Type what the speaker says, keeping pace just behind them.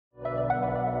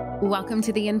Welcome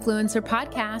to the Influencer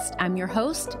Podcast. I'm your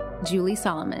host, Julie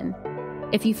Solomon.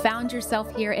 If you found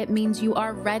yourself here, it means you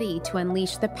are ready to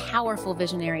unleash the powerful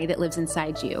visionary that lives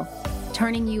inside you,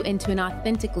 turning you into an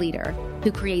authentic leader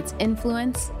who creates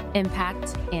influence,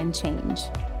 impact, and change.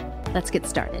 Let's get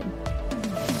started.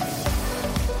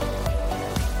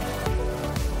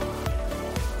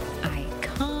 I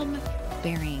come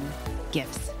bearing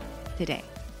gifts today.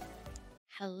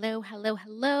 Hello,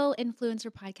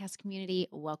 Influencer Podcast community.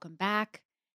 Welcome back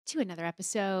to another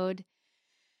episode.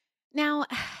 Now,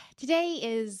 today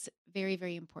is very,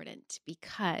 very important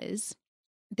because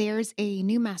there's a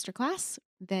new masterclass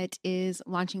that is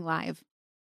launching live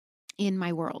in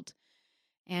my world,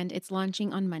 and it's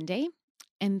launching on Monday.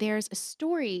 And there's a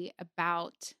story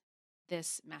about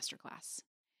this masterclass.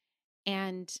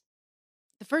 And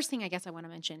the first thing I guess I want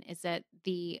to mention is that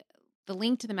the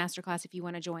link to the masterclass, if you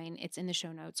want to join, it's in the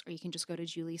show notes, or you can just go to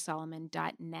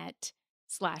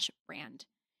juliesolomon.net/brand.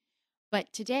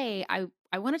 But today, I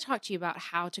want to talk to you about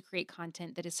how to create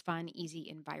content that is fun, easy,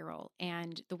 and viral.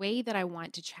 And the way that I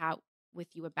want to chat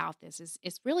with you about this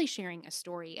is really sharing a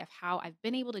story of how I've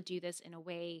been able to do this in a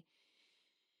way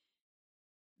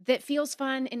that feels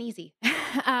fun and easy.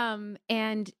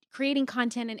 And creating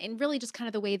content and really just kind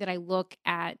of the way that I look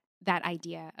at that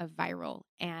idea of viral.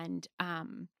 And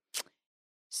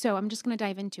so I'm just going to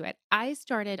dive into it. I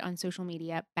started on social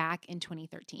media back in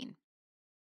 2013.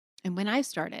 And when I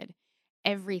started,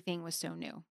 everything was so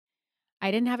new.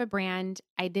 I didn't have a brand.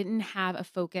 I didn't have a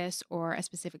focus or a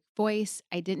specific voice.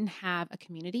 I didn't have a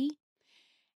community.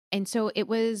 And so it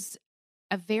was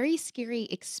a very scary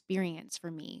experience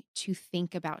for me to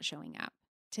think about showing up,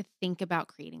 to think about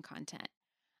creating content.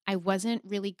 I wasn't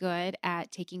really good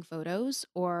at taking photos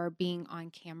or being on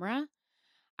camera.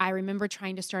 I remember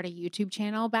trying to start a YouTube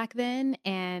channel back then,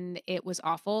 and it was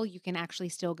awful. You can actually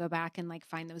still go back and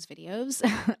find those videos.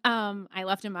 I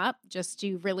left them up just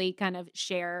to really kind of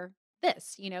share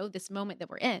this, this moment that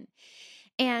we're in.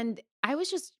 And I was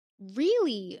just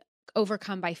really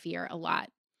overcome by fear a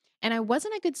lot. And I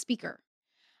wasn't a good speaker.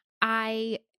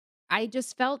 I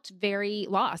just felt very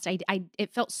lost.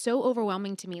 It felt so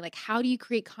overwhelming to me. Like, how do you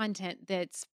create content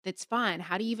that's fun?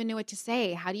 How do you even know what to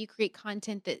say? How do you create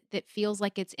content that feels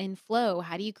like it's in flow?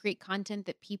 How do you create content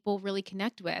that people really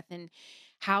connect with? And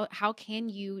how can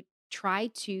you try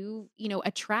to,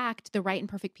 attract the right and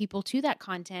perfect people to that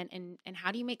content? And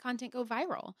how do you make content go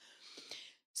viral?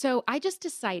 So I just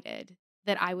decided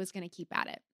that I was going to keep at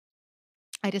it.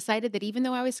 I decided that even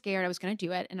though I was scared, I was going to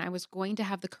do it, and I was going to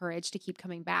have the courage to keep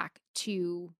coming back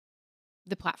to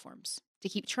the platforms, to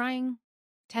keep trying,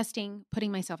 testing,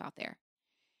 putting myself out there.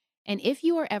 And if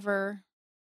you are ever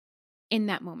in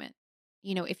that moment,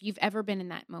 if you've ever been in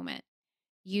that moment,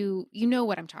 you know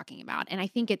what I'm talking about. And I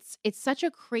think it's such a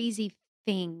crazy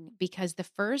thing because the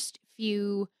first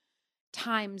few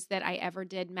times that I ever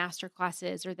did master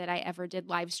classes, or that I ever did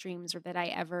live streams, or that I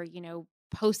ever,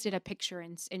 posted a picture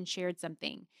and shared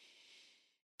something,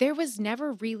 there was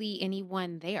never really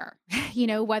anyone there,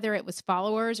 whether it was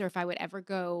followers or if I would ever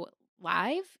go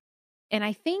live. And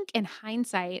I think in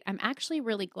hindsight, I'm actually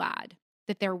really glad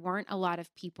that there weren't a lot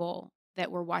of people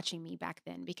that were watching me back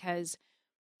then, because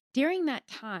during that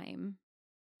time,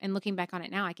 and looking back on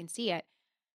it now, I can see it,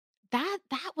 that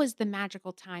was the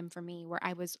magical time for me where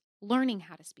I was learning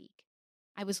how to speak.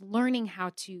 I was learning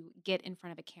how to get in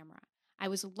front of a camera. I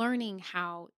was learning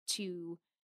how to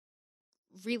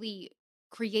really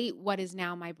create what is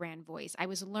now my brand voice. I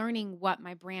was learning what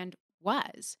my brand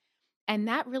was. And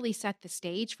that really set the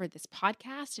stage for this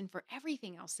podcast and for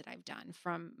everything else that I've done,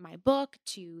 from my book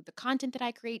to the content that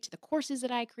I create to the courses that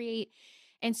I create.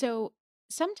 And so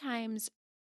sometimes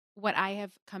what I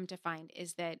have come to find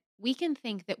is that we can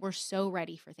think that we're so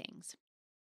ready for things.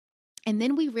 And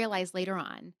then we realize later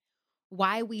on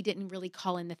why we didn't really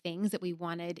call in the things that we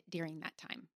wanted during that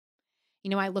time.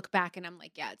 I look back and I'm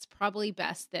like, yeah, it's probably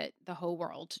best that the whole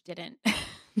world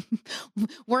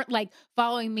weren't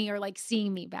following me or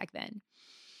seeing me back then.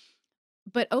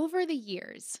 But over the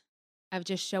years of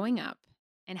just showing up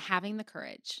and having the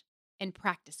courage and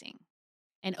practicing,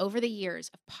 and over the years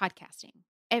of podcasting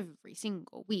every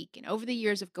single week, and over the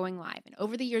years of going live, and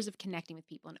over the years of connecting with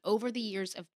people, and over the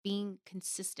years of being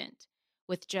consistent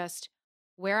with just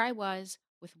where I was,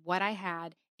 with what I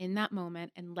had in that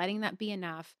moment, and letting that be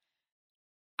enough,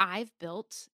 I've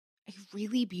built a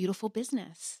really beautiful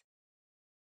business.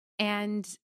 And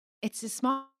it's a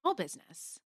small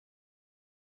business.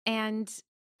 And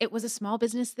it was a small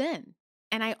business then.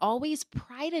 And I always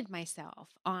prided myself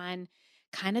on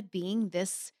kind of being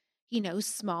this,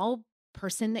 small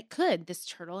person that could, this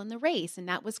turtle in the race. And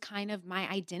that was kind of my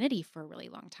identity for a really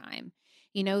long time.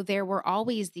 There were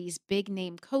always these big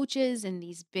name coaches and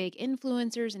these big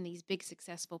influencers and these big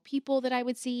successful people that I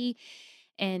would see.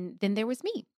 And then there was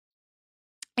me.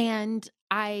 And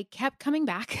I kept coming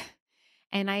back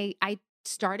and I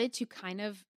started to kind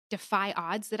of defy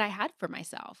odds that I had for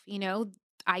myself.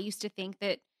 I used to think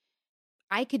that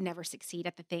I could never succeed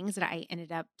at the things that I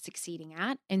ended up succeeding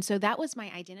at. And so that was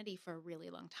my identity for a really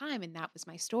long time. And that was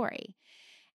my story.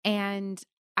 And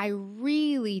I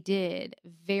really did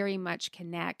very much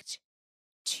connect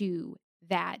to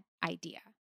that idea.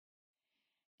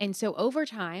 And so over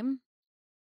time,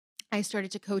 I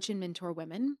started to coach and mentor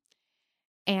women,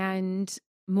 and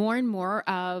more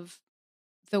of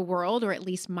the world, or at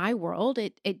least my world,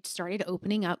 it started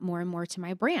opening up more and more to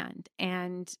my brand.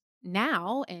 And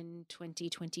now in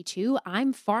 2022,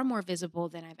 I'm far more visible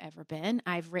than I've ever been.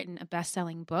 I've written a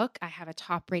best-selling book. I have a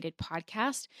top-rated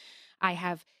podcast. I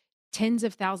have tens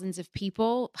of thousands of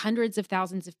people, hundreds of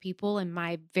thousands of people in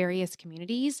my various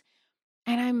communities.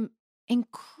 And I'm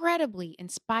incredibly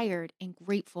inspired and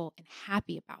grateful and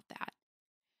happy about that.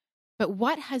 But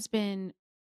what has been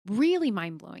really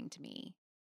mind blowing to me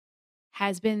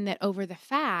has been that over the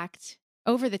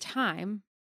time,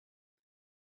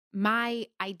 my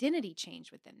identity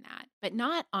changed within that, but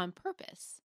not on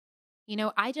purpose.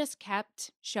 I just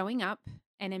kept showing up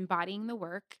and embodying the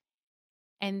work.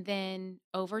 And then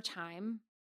over time,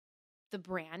 the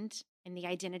brand and the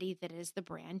identity that is the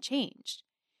brand changed.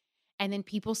 And then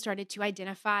people started to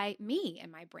identify me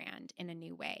and my brand in a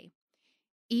new way,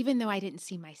 even though I didn't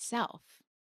see myself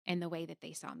in the way that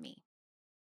they saw me.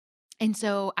 And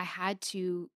so I had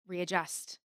to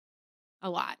readjust a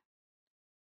lot.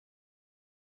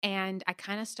 And I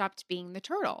kind of stopped being the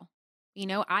turtle.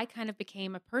 I kind of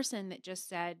became a person that just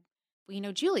said,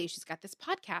 well, Julie, she's got this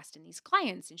podcast and these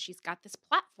clients and she's got this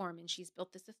platform and she's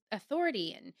built this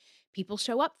authority and people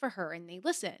show up for her and they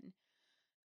listen.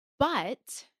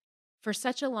 But for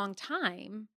such a long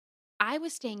time, I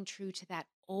was staying true to that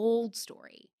old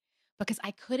story because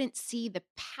I couldn't see the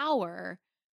power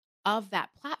of that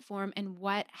platform and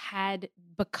what had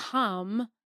become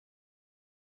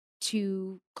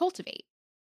to cultivate.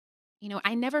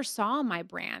 I never saw my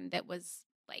brand that was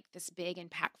like this big,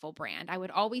 impactful brand. I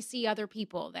would always see other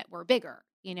people that were bigger.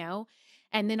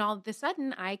 And then all of a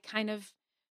sudden, I kind of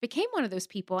became one of those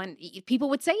people. And people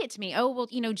would say it to me, oh, well,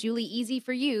 Julie, easy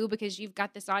for you because you've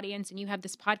got this audience and you have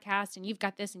this podcast and you've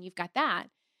got this and you've got that.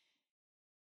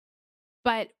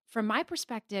 But from my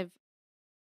perspective,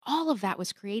 all of that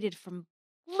was created from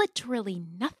literally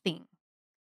nothing.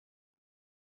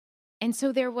 And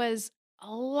so there was a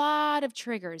lot of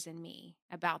triggers in me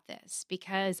about this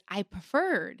because I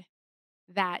preferred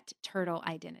that turtle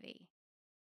identity.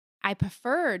 I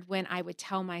preferred when I would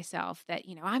tell myself that,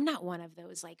 I'm not one of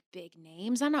those like big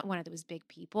names. I'm not one of those big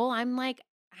people. I'm like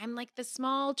the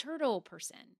small turtle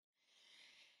person.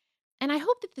 And I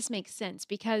hope that this makes sense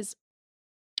because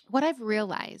what I've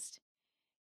realized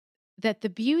that the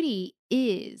beauty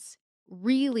is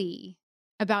really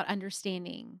about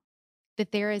understanding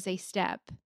that there is a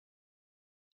step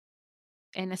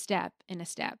and a step and a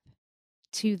step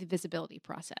to the visibility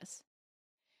process.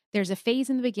 There's a phase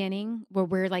in the beginning where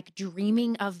we're like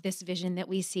dreaming of this vision that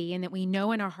we see and that we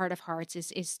know in our heart of hearts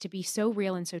is to be so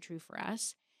real and so true for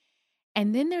us.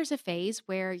 And then there's a phase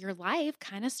where your life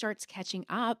kind of starts catching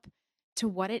up to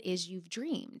what it is you've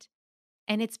dreamed.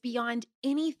 And it's beyond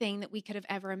anything that we could have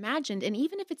ever imagined. And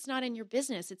even if it's not in your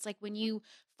business, it's like when you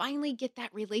finally get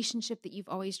that relationship that you've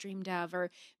always dreamed of, or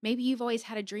maybe you've always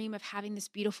had a dream of having this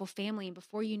beautiful family. And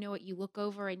before you know it, you look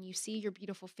over and you see your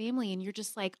beautiful family and you're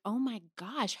just like, oh my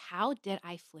gosh, how did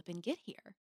I flip and get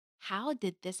here? How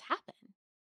did this happen?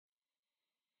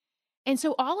 And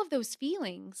so all of those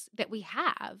feelings that we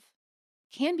have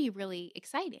can be really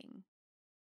exciting.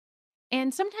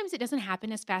 And sometimes it doesn't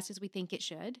happen as fast as we think it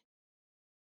should.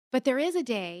 But there is a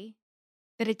day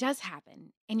that it does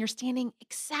happen and you're standing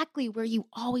exactly where you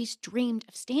always dreamed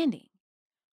of standing.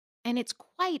 And it's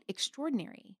quite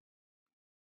extraordinary.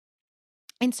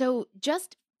 And so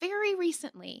just very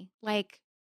recently, like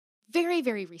very,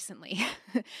 very recently,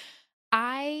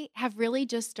 I have really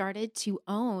just started to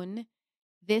own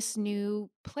this new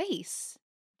place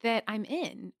that I'm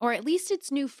in, or at least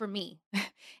it's new for me.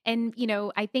 And,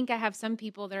 I think I have some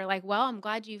people that are like, well, I'm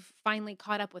glad you've finally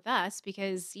caught up with us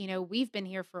because, we've been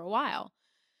here for a while.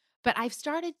 But I've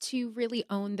started to really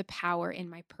own the power in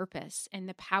my purpose and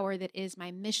the power that is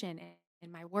my mission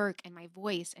and my work and my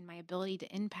voice and my ability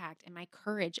to impact and my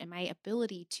courage and my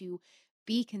ability to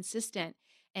be consistent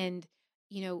and,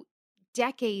 you know,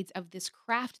 decades of this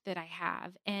craft that I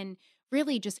have and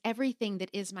really just everything that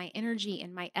is my energy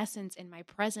and my essence and my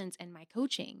presence and my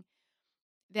coaching.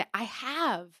 that I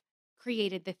have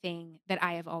created the thing that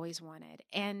I have always wanted.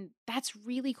 And that's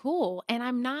really cool. And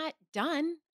I'm not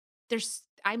done.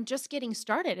 I'm just getting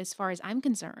started as far as I'm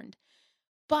concerned.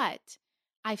 But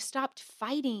I've stopped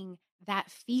fighting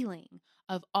that feeling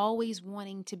of always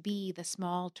wanting to be the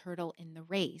small turtle in the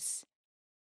race.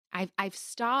 I've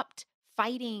stopped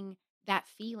fighting that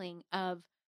feeling of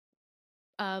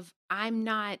I'm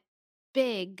not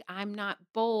big, I'm not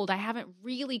bold, I haven't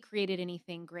really created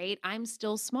anything great. I'm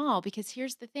still small because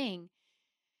here's the thing.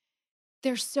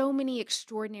 There's so many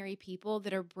extraordinary people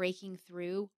that are breaking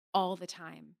through all the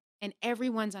time. And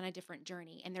everyone's on a different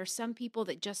journey. And there's some people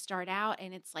that just start out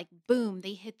and it's like, boom,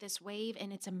 they hit this wave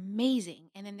and it's amazing.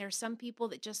 And then there's some people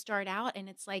that just start out and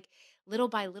it's like little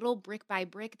by little, brick by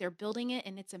brick, they're building it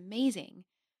and it's amazing.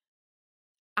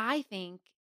 I think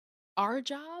our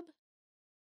job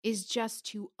is just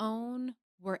to own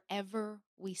wherever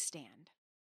we stand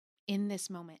in this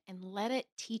moment and let it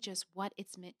teach us what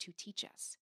it's meant to teach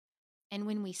us. And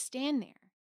when we stand there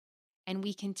and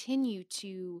we continue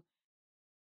to,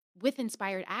 with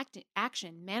inspired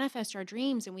action, manifest our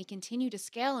dreams, and we continue to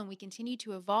scale and we continue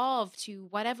to evolve to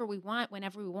whatever we want,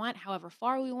 whenever we want, however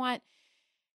far we want,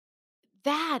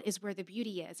 that is where the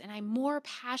beauty is. And I'm more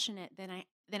passionate than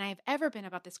I've ever been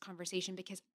about this conversation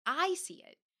because I see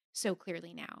it so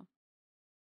clearly now.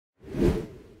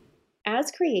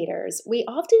 As creators, we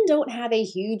often don't have a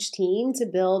huge team to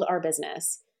build our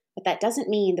business, but that doesn't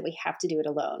mean that we have to do it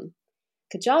alone.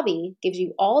 Kajabi gives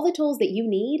you all the tools that you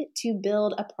need to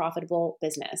build a profitable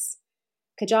business.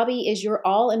 Kajabi is your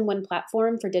all-in-one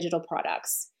platform for digital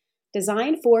products.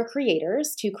 Designed for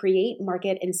creators to create,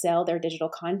 market, and sell their digital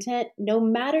content, no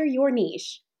matter your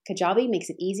niche, Kajabi makes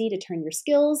it easy to turn your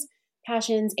skills,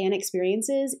 passions, and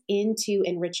experiences into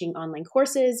enriching online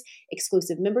courses,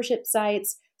 exclusive membership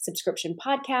sites, subscription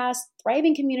podcasts,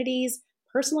 thriving communities,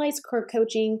 personalized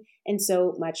coaching, and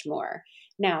so much more.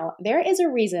 Now, there is a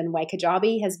reason why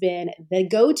Kajabi has been the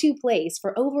go-to place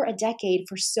for over a decade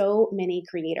for so many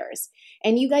creators.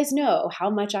 And you guys know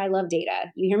how much I love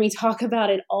data. You hear me talk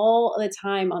about it all the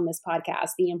time on this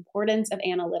podcast, the importance of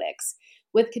analytics.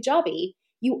 With Kajabi,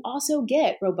 you also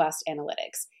get robust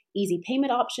analytics, easy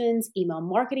payment options, email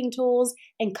marketing tools,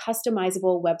 and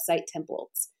customizable website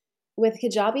templates. With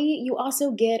Kajabi, you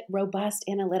also get robust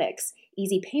analytics,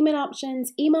 easy payment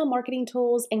options, email marketing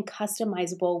tools, and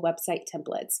customizable website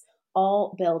templates,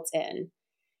 all built in.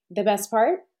 The best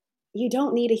part? You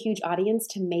don't need a huge audience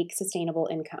to make sustainable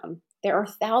income. There are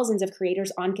thousands of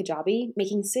creators on Kajabi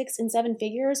making 6 and 7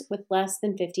 figures with less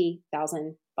than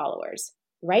 50,000 followers.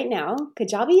 Right now,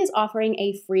 Kajabi is offering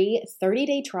a free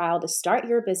 30-day trial to start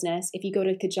your business if you go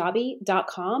to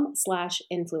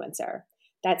kajabi.com/influencer.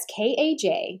 That's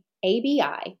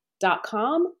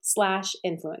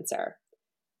kajabi.com/influencer.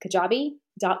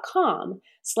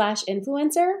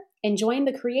 Kajabi.com/influencer and join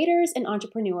the creators and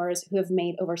entrepreneurs who have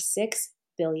made over $6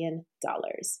 billion.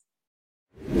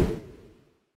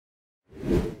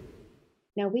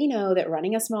 Now, we know that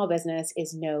running a small business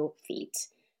is no feat,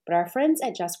 but our friends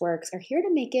at JustWorks are here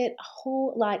to make it a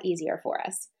whole lot easier for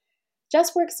us.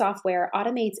 JustWorks software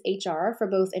automates HR for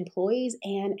both employees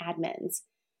and admins.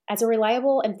 As a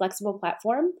reliable and flexible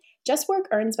platform, JustWorks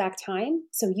earns back time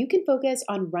so you can focus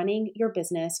on running your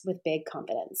business with big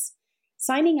confidence.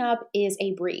 Signing up is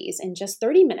a breeze. In just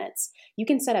 30 minutes, you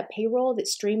can set up payroll that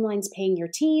streamlines paying your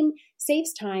team,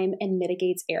 saves time, and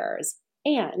mitigates errors.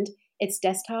 And it's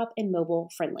desktop and mobile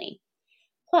friendly.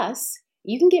 Plus,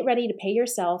 you can get ready to pay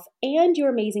yourself and your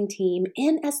amazing team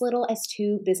in as little as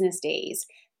 2 business days.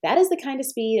 That is the kind of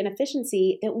speed and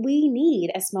efficiency that we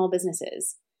need as small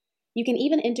businesses. You can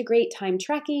even integrate time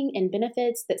tracking and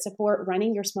benefits that support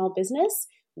running your small business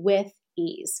with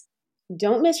ease.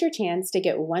 Don't miss your chance to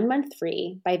get 1 month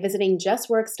free by visiting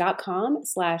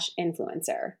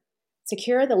justworks.com/influencer.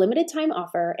 Secure the limited time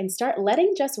offer and start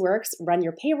letting JustWorks run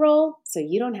your payroll so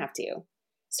you don't have to.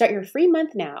 Start your free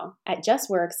month now at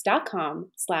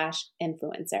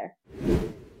justworks.com/influencer.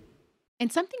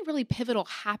 And something really pivotal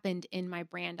happened in my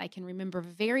brand. I can remember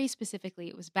very specifically.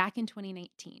 It was back in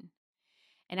 2019.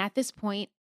 And at this point,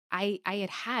 I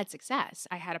had success.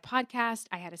 I had a podcast.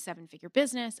 I had a 7-figure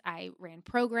business. I ran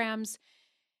programs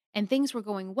and things were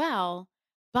going well,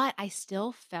 but I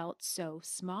still felt so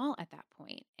small at that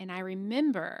point. And I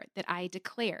remember that I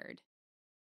declared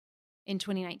in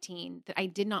 2019 that I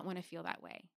did not want to feel that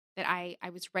way, that I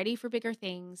was ready for bigger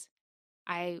things.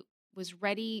 I was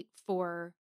ready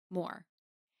for more.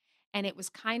 And it was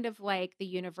kind of like the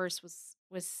universe was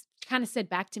kind of said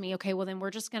back to me, okay, well then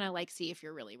we're just going to see if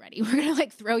you're really ready. We're going to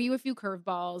throw you a few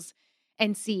curveballs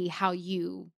and see how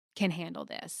you can handle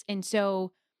this. And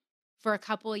so for a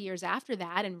couple of years after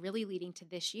that and really leading to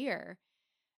this year,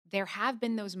 there have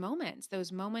been those moments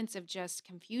of just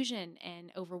confusion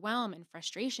and overwhelm and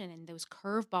frustration and those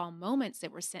curveball moments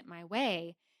that were sent my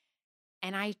way.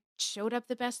 And I showed up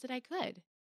the best that I could.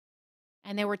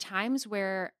 And there were times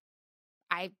where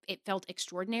it felt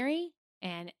extraordinary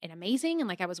and amazing and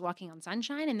like I was walking on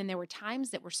sunshine. And then there were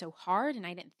times that were so hard and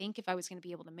I didn't think if I was going to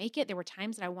be able to make it. There were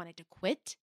times that I wanted to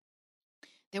quit.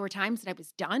 There were times that I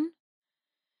was done.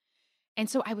 And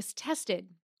so I was tested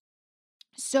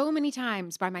so many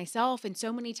times by myself and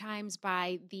so many times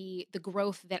by the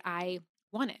growth that I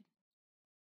wanted.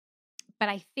 But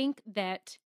I think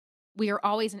that we are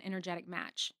always an energetic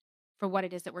match for what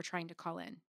it is that we're trying to call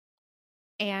in.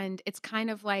 And it's kind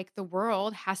of like the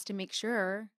world has to make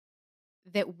sure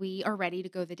that we are ready to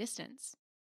go the distance.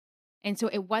 And so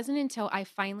it wasn't until I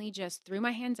finally just threw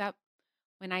my hands up,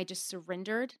 when I just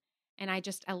surrendered and I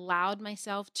just allowed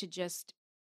myself to just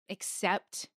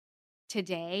accept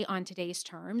today on today's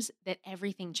terms, that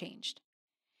everything changed.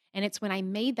 And it's when I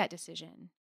made that decision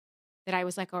that I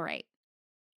was like, all right,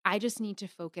 I just need to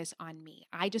focus on me.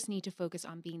 I just need to focus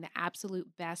on being the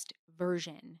absolute best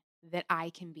version that I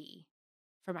can be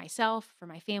for myself, for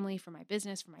my family, for my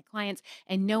business, for my clients,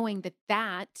 and knowing that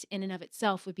that in and of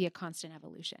itself would be a constant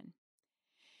evolution.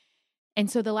 And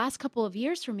so the last couple of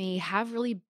years for me have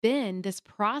really been this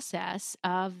process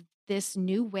of this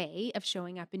new way of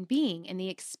showing up and being, and the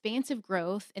expansive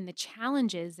growth and the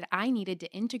challenges that I needed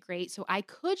to integrate so I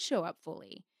could show up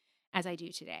fully as I do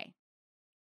today.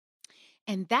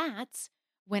 And that's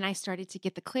when I started to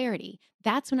get the clarity.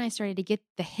 That's when I started to get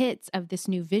the hits of this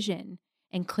new vision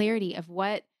and clarity of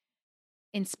what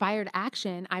inspired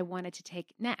action I wanted to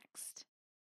take next.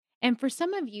 And for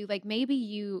some of you, like maybe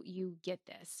you get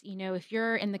this, if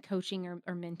you're in the coaching or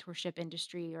mentorship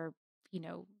industry, or,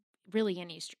 really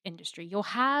any industry,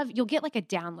 you'll get like a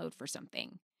download for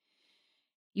something.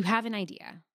 You have an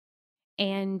idea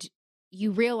and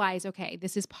you realize, okay,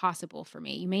 this is possible for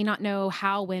me. You may not know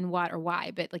how, when, what, or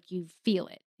why, but like you feel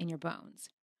it in your bones.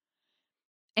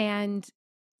 And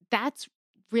that's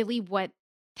really what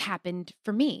happened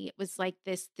for me. It was like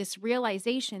this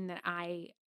realization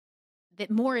that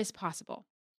more is possible.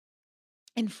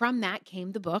 And from that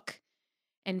came the book.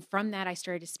 And from that, I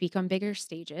started to speak on bigger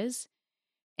stages.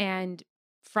 And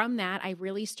from that, I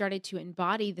really started to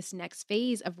embody this next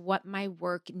phase of what my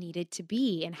work needed to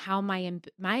be, and how my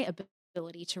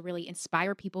ability to really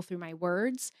inspire people through my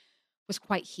words was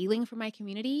quite healing for my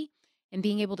community, and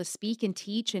being able to speak and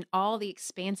teach and all the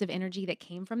expansive energy that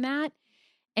came from that.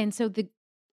 And so the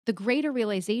greater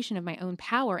realization of my own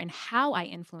power and how I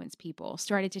influence people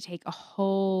started to take a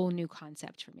whole new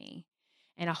concept for me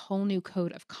and a whole new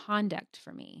code of conduct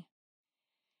for me.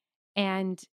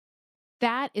 And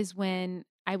that is when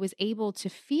I was able to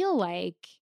feel like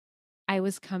I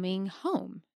was coming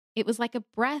home. It was like a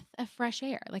breath of fresh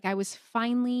air. Like I was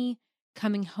finally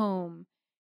coming home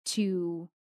to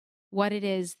what it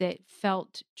is that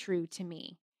felt true to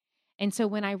me. And so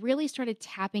when I really started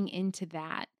tapping into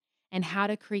that and how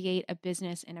to create a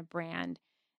business and a brand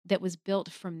that was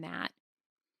built from that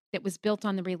was built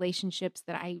on the relationships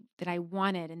that I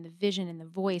wanted, and the vision and the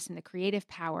voice and the creative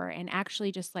power, and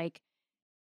actually just like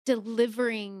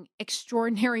delivering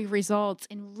extraordinary results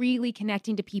and really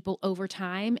connecting to people over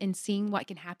time and seeing what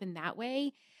can happen that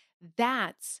way,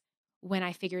 that's when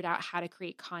I figured out how to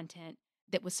create content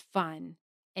that was fun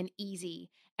and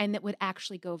easy and that would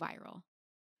actually go viral,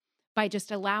 by just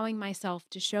allowing myself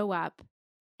to show up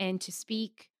and to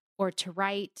speak or to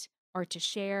write or to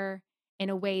share in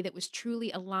a way that was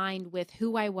truly aligned with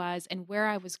who I was and where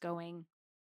I was going.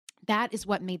 That is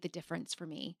what made the difference for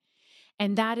me.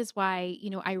 And that is why,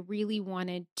 I really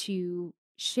wanted to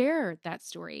share that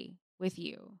story with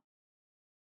you,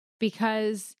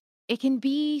 because it can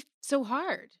be so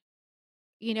hard,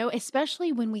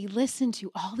 especially when we listen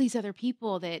to all these other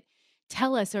people that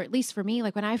tell us, or at least for me,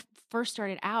 like when I first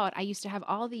started out, I used to have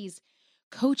all these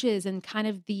coaches and kind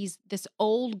of this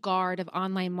old guard of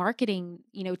online marketing,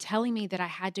 telling me that I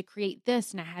had to create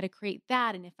this and I had to create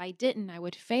that. And if I didn't, I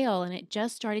would fail. And it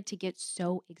just started to get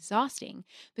so exhausting,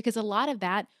 because a lot of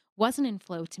that wasn't in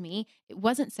flow to me. It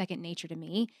wasn't second nature to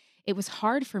me. It was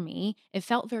hard for me. It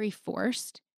felt very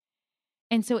forced.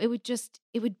 And so it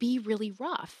would be really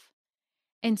rough.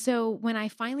 And so when I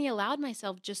finally allowed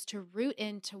myself just to root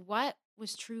into what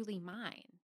was truly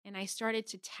mine, and I started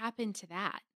to tap into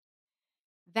that,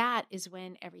 that is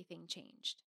when everything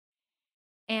changed.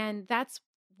 And that's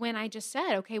when I just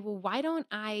said, okay, well, why don't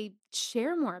I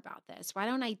share more about this? Why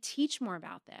don't I teach more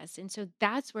about this? And so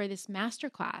that's where this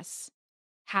masterclass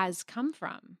has come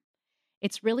from.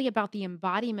 It's really about the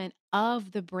embodiment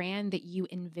of the brand that you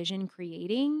envision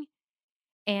creating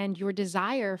and your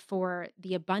desire for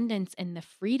the abundance and the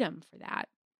freedom for that.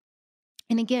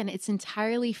 And again, it's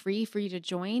entirely free for you to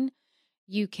join.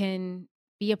 You can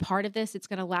be a part of this. It's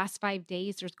going to last 5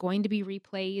 days. There's going to be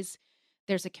replays.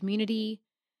 There's a community.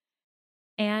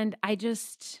 And I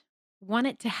just want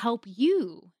it to help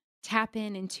you tap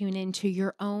in and tune into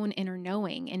your own inner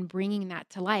knowing and bringing that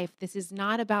to life. This is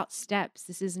not about steps.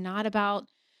 This is not about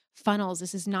funnels.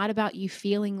 This is not about you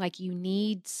feeling like you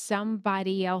need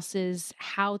somebody else's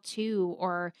how to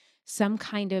or some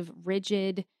kind of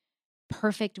rigid,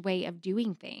 perfect way of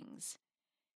doing things.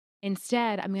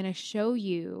 Instead, I'm going to show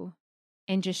you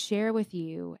and just share with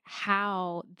you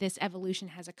how this evolution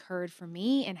has occurred for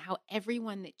me and how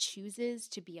everyone that chooses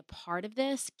to be a part of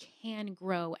this can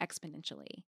grow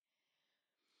exponentially.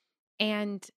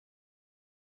 And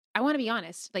I want to be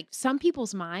honest, like some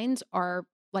people's minds are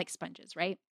like sponges,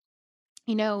 right?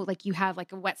 Like you have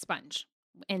like a wet sponge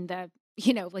in the,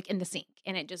 like in the sink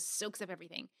and it just soaks up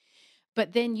everything.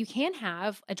 But then you can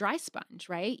have a dry sponge,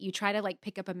 right? You try to like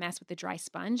pick up a mess with a dry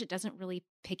sponge, it doesn't really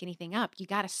pick anything up. You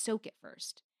got to soak it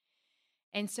first.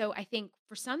 And so I think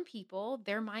for some people,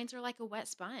 their minds are like a wet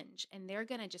sponge and they're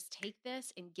going to just take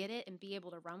this and get it and be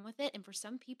able to run with it. And for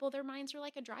some people, their minds are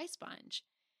like a dry sponge.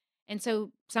 And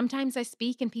so sometimes I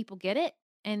speak and people get it.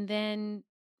 And then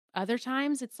other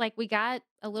times it's like we got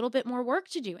a little bit more work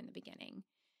to do in the beginning.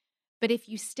 But if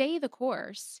you stay the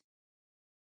course,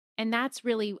 and that's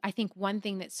really, I think, one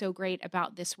thing that's so great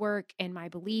about this work and my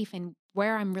belief and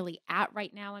where I'm really at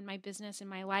right now in my business and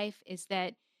my life is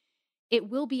that it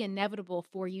will be inevitable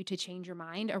for you to change your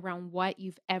mind around what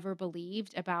you've ever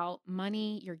believed about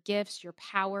money, your gifts, your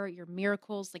power, your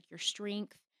miracles, like your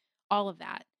strength, all of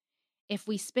that. If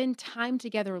we spend time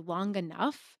together long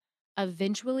enough,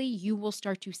 eventually you will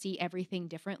start to see everything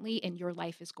differently and your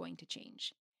life is going to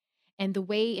change. And the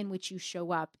way in which you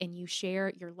show up and you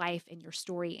share your life and your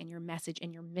story and your message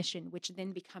and your mission, which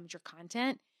then becomes your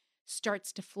content,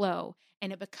 starts to flow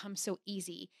and it becomes so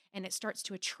easy. And it starts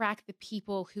to attract the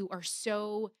people who are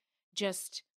so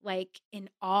just like in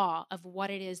awe of what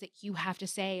it is that you have to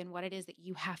say and what it is that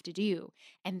you have to do.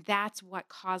 And that's what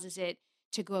causes it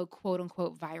to go quote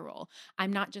unquote viral.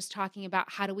 I'm not just talking about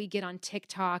how do we get on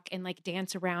TikTok and like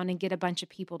dance around and get a bunch of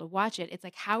people to watch it. It's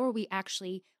like, how are we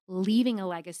actually leaving a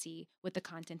legacy with the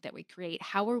content that we create?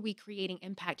 How are we creating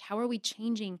impact? How are we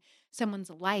changing someone's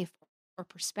life or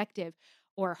perspective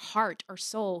or heart or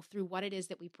soul through what it is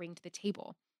that we bring to the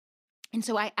table? And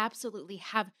so I absolutely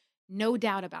have no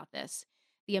doubt about this.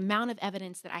 The amount of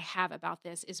evidence that I have about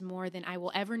this is more than I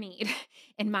will ever need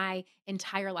in my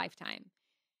entire lifetime.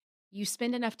 You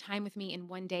spend enough time with me in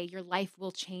one day, your life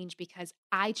will change because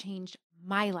I changed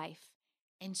my life.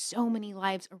 And so many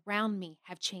lives around me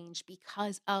have changed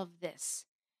because of this.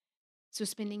 So,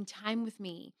 spending time with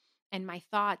me and my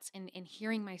thoughts and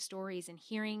hearing my stories and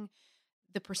hearing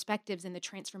the perspectives and the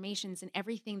transformations and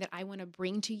everything that I want to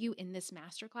bring to you in this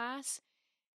masterclass,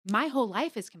 my whole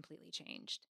life has completely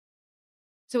changed.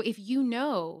 So if you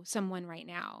know someone right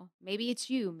now, maybe it's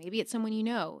you, maybe it's someone you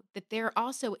know, that they're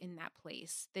also in that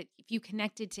place, that if you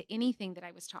connected to anything that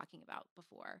I was talking about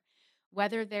before,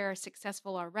 whether they're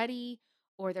successful already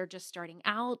or they're just starting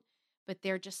out, but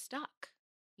they're just stuck,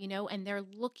 and they're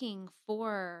looking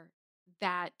for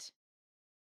that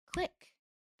click,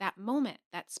 that moment,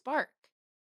 that spark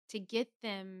to get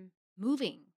them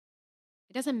moving.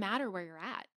 It doesn't matter where you're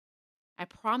at. I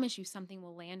promise you something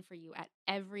will land for you at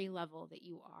every level that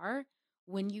you are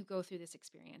when you go through this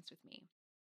experience with me.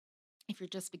 If you're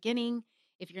just beginning,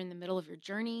 if you're in the middle of your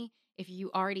journey, if you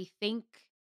already think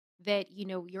that,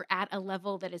 you're at a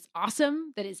level that is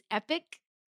awesome, that is epic,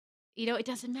 it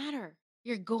doesn't matter.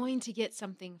 You're going to get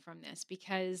something from this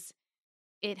because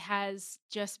it has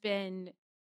just been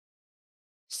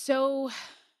so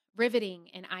riveting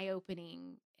and eye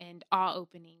opening and awe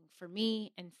opening for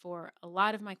me and for a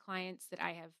lot of my clients that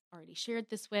I have already shared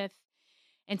this with.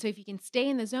 And so if you can stay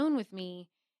in the zone with me,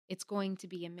 it's going to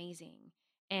be amazing.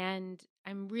 And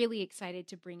I'm really excited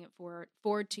to bring it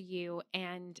forward to you.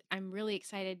 And I'm really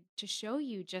excited to show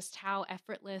you just how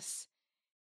effortless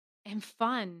and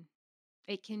fun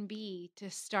it can be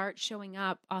to start showing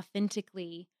up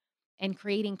authentically and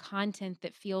creating content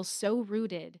that feels so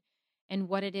rooted in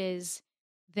what it is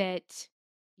that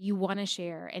you want to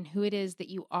share and who it is that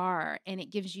you are. And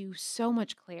it gives you so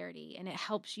much clarity and it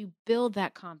helps you build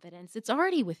that confidence. It's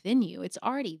already within you, it's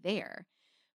already there.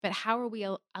 But how are we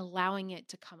allowing it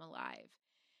to come alive?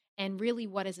 And really,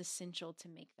 what is essential to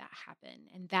make that happen?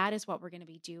 And that is what we're going to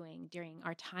be doing during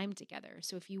our time together.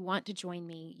 So if you want to join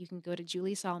me, you can go to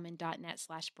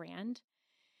juliesolomon.net/brand.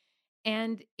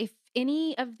 And if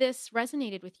any of this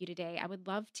resonated with you today, I would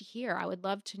love to hear. I would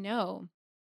love to know,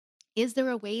 is there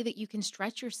a way that you can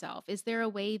stretch yourself? Is there a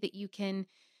way that you can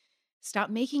stop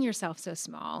making yourself so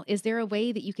small? Is there a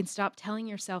way that you can stop telling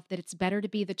yourself that it's better to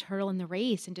be the turtle in the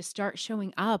race and to start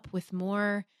showing up with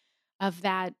more of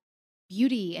that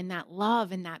beauty and that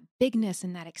love and that bigness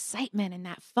and that excitement and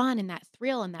that fun and that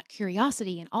thrill and that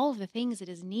curiosity and all of the things that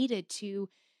is needed to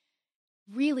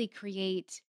really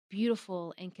create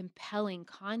beautiful and compelling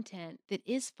content that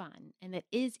is fun and that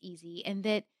is easy and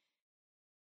that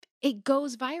it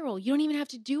goes viral. You don't even have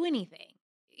to do anything.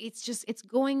 It's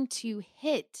going to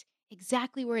hit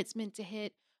exactly where it's meant to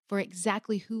hit for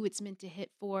exactly who it's meant to hit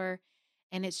for.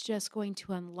 And it's just going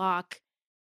to unlock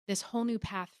this whole new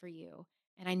path for you.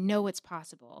 And I know it's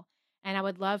possible. And I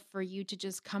would love for you to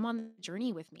just come on the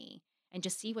journey with me and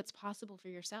just see what's possible for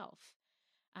yourself.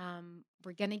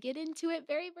 We're going to get into it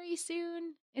very, very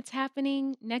soon. It's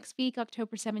happening next week,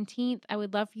 October 17th. I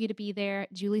would love for you to be there,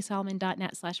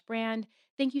 juliesolomon.net/brand.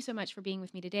 Thank you so much for being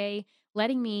with me today,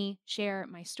 letting me share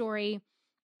my story.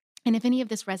 And if any of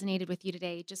this resonated with you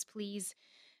today, just please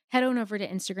head on over to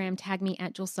Instagram, tag me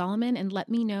at Jules Solomon, and let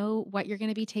me know what you're going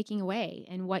to be taking away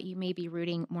and what you may be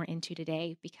rooting more into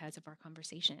today because of our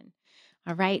conversation.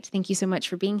 All right. Thank you so much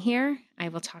for being here. I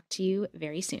will talk to you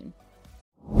very soon.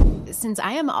 Since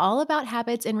I am all about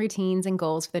habits and routines and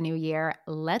goals for the new year,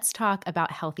 let's talk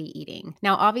about healthy eating.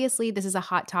 Now, obviously, this is a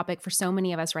hot topic for so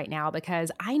many of us right now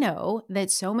because I know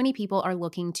that so many people are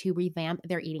looking to revamp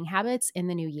their eating habits in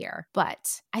the new year.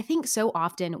 But I think so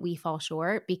often we fall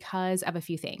short because of a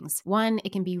few things. One,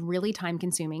 it can be really time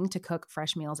consuming to cook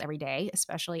fresh meals every day,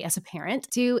 especially as a parent.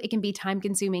 Two, it can be time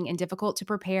consuming and difficult to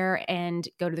prepare and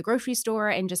go to the grocery store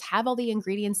and just have all the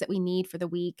ingredients that we need for the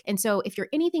week. And so if you're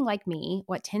anything like me,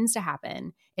 what tends to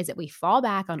happen is that we fall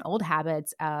back on old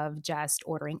habits of just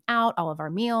ordering out all of our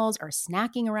meals or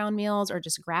snacking around meals or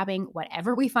just grabbing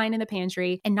whatever we find in the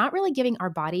pantry and not really giving our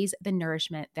bodies the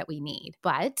nourishment that we need.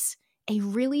 But a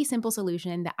really simple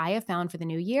solution that I have found for the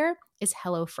new year is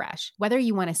HelloFresh. Whether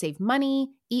you want to save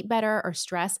money, eat better, or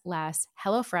stress less,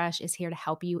 HelloFresh is here to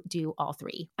help you do all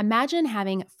three. Imagine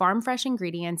having farm-fresh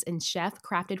ingredients and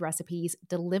chef-crafted recipes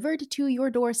delivered to your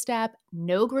doorstep,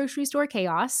 no grocery store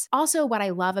chaos. Also, what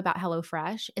I love about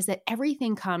HelloFresh is that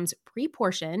everything comes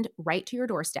pre-portioned right to your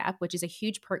doorstep, which is a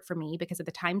huge perk for me because of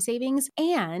the time savings,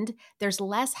 and there's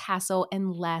less hassle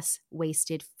and less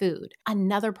wasted food.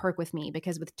 Another perk with me,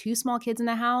 because with two small kids in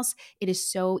the house, it is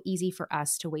so easy for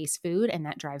us to waste food, and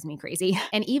that drives me crazy.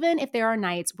 And even if there are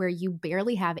nights where you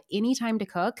barely have any time to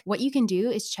cook, what you can do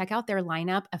is check out their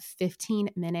lineup of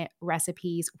 15-minute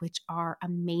recipes, which are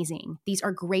amazing. These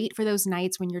are great for those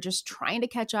nights when you're just trying to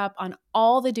catch up on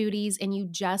all the duties and you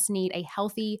just need a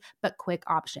healthy but quick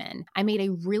option. I made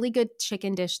a really good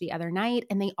chicken dish the other night,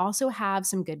 and they also have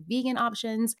some good vegan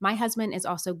options. My husband is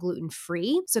also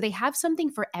gluten-free, so they have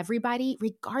something for everybody,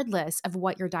 regardless of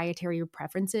what your dietary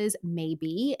preferences may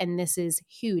be. And this is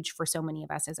huge for so many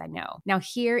of us, as I know. Now,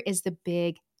 here is the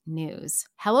big news.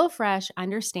 HelloFresh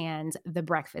understands the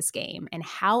breakfast game and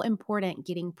how important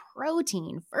getting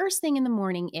protein first thing in the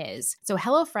morning is. So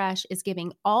HelloFresh is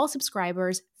giving all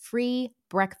subscribers free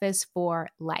breakfast for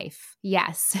life.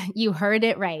 Yes, you heard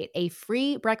it right. A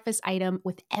free breakfast item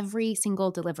with every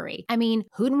single delivery. I mean,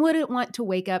 who wouldn't want to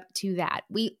wake up to that?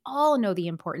 We all know the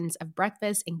importance of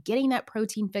breakfast and getting that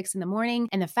protein fix in the morning.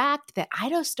 And the fact that I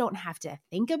just don't have to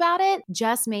think about it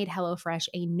just made HelloFresh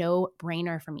a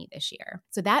no-brainer for me this year.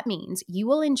 So that means you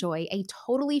will enjoy a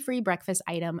totally free breakfast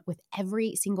item with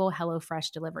every single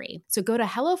HelloFresh delivery. So go to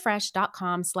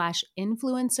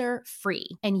HelloFresh.com/influencer-free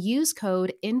and use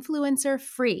code INFLUENCER-FREE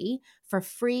for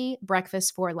free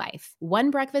breakfast for life.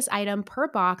 One breakfast item per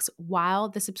box while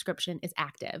the subscription is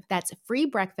active. That's free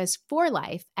breakfast for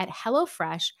life at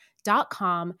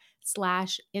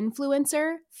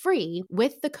HelloFresh.com/influencer-free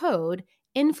with the code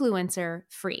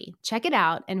INFLUENCER-FREE. Check it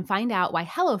out and find out why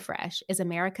HelloFresh is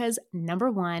America's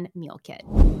 #1 meal kit.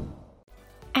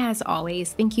 As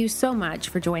always, thank you so much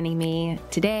for joining me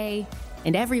today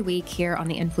and every week here on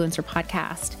the Influencer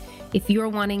Podcast. If you're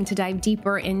wanting to dive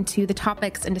deeper into the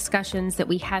topics and discussions that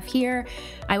we have here,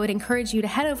 I would encourage you to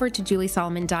head over to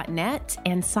juliesolomon.net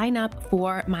and sign up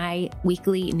for my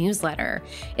weekly newsletter.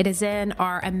 It is in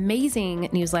our amazing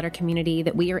newsletter community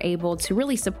that we are able to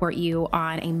really support you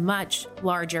on a much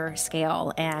larger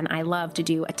scale. And I love to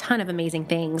do a ton of amazing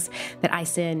things that I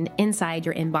send inside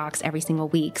your inbox every single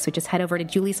week. So just head over to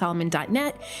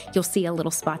juliesolomon.net. You'll see a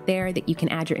little spot there that you can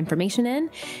add your information in,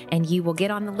 and you will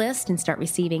get on the list and start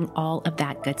receiving all of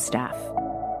that good stuff.